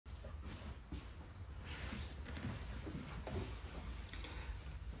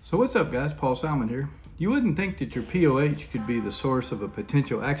So what's up guys, Paul Salmon here. You wouldn't think that your POH could be the source of a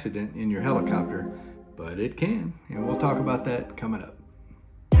potential accident in your helicopter, but it can, and we'll talk about that coming up.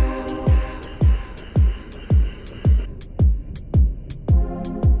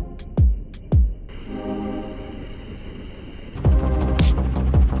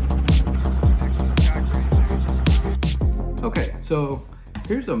 Okay, so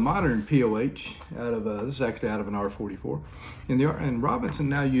here's a modern POH out of, this is actually out of an R44. And Robinson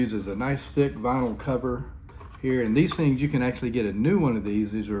now uses a nice thick vinyl cover here. And these things, you can actually get a new one of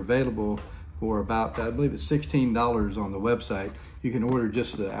these. These are available for about, I believe it's $16 on the website. You can order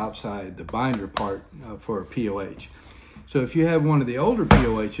just the outside, the binder part for a POH. So if you have one of the older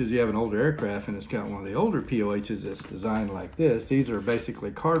POHs, you have an older aircraft and it's got one of the older POHs that's designed like this. These are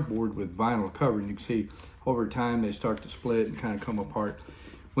basically cardboard with vinyl cover, and you can see over time they start to split and kind of come apart.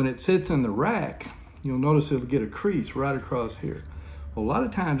 When it sits in the rack, you'll notice it'll get a crease right across here. Well, a lot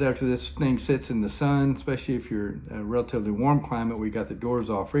of times after this thing sits in the sun, especially if you're in a relatively warm climate where you got the doors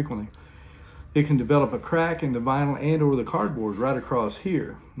off frequently, it can develop a crack in the vinyl and or the cardboard right across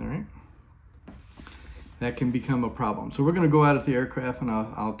here, all right? That can become a problem. So we're gonna go out at the aircraft and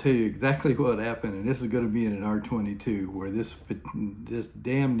I'll tell you exactly what happened, and this is gonna be in an R22 where this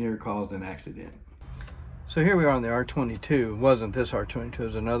damn near caused an accident. So here we are on the R22. It wasn't this R22, it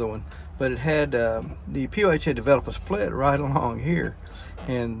was another one. But it had, the POH had developed a split right along here.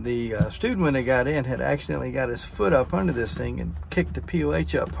 And the student, when they got in, had accidentally got his foot up under this thing and kicked the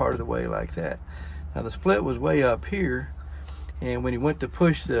POH up part of the way like that. Now the split was way up here, and when he went to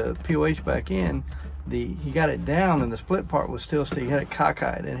push the POH back in, he got it down and the split part was still sticking. He had it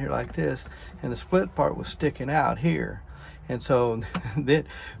cockeyed in here like this, and the split part was sticking out here. And so then,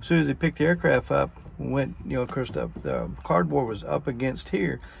 as soon as he picked the aircraft up, went, you know, of course the cardboard was up against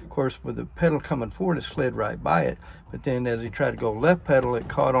here. Of course, with the pedal coming forward, it slid right by it. But then as he tried to go left pedal, it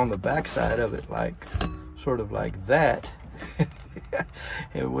caught on the backside of it, like sort of like that.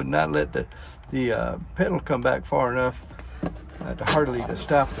 It would not let the pedal come back far enough to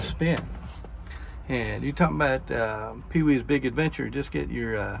stop the spin. And you're talking about Pee-wee's Big Adventure. Just get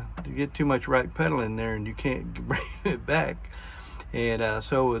your you get too much right pedal in there and you can't bring it back. And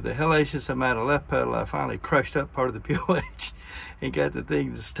so with the hellacious amount of left pedal, I finally crushed up part of the POH and got the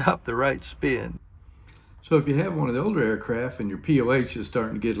thing to stop the right spin. So if you have one of the older aircraft and your POH is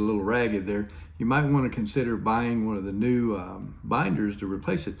starting to get a little ragged there, you might want to consider buying one of the new binders to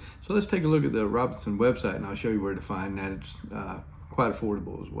replace it. So let's take a look at the Robinson website and I'll show you where to find that. It's quite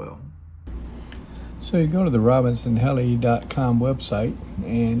affordable as well. So you go to the RobinsonHeli.com website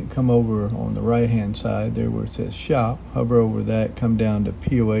and come over on the right hand side there where it says shop, hover over that, come down to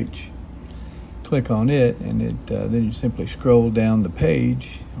POH, click on it, and then you simply scroll down the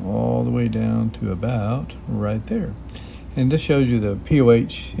page all the way down to about right there. And this shows you the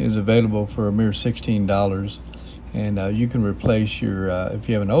POH is available for a mere $16, and you can replace your, if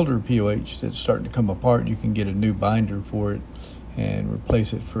you have an older POH that's starting to come apart, you can get a new binder for it and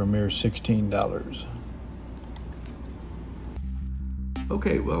replace it for a mere $16.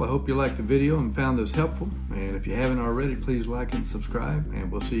 Okay, well, I hope you liked the video and found this helpful. And if you haven't already, please like and subscribe,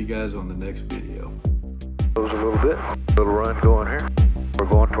 and we'll see you guys on the next video. Goes a little bit, little run going here. We're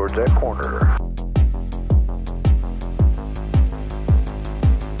going towards that corner.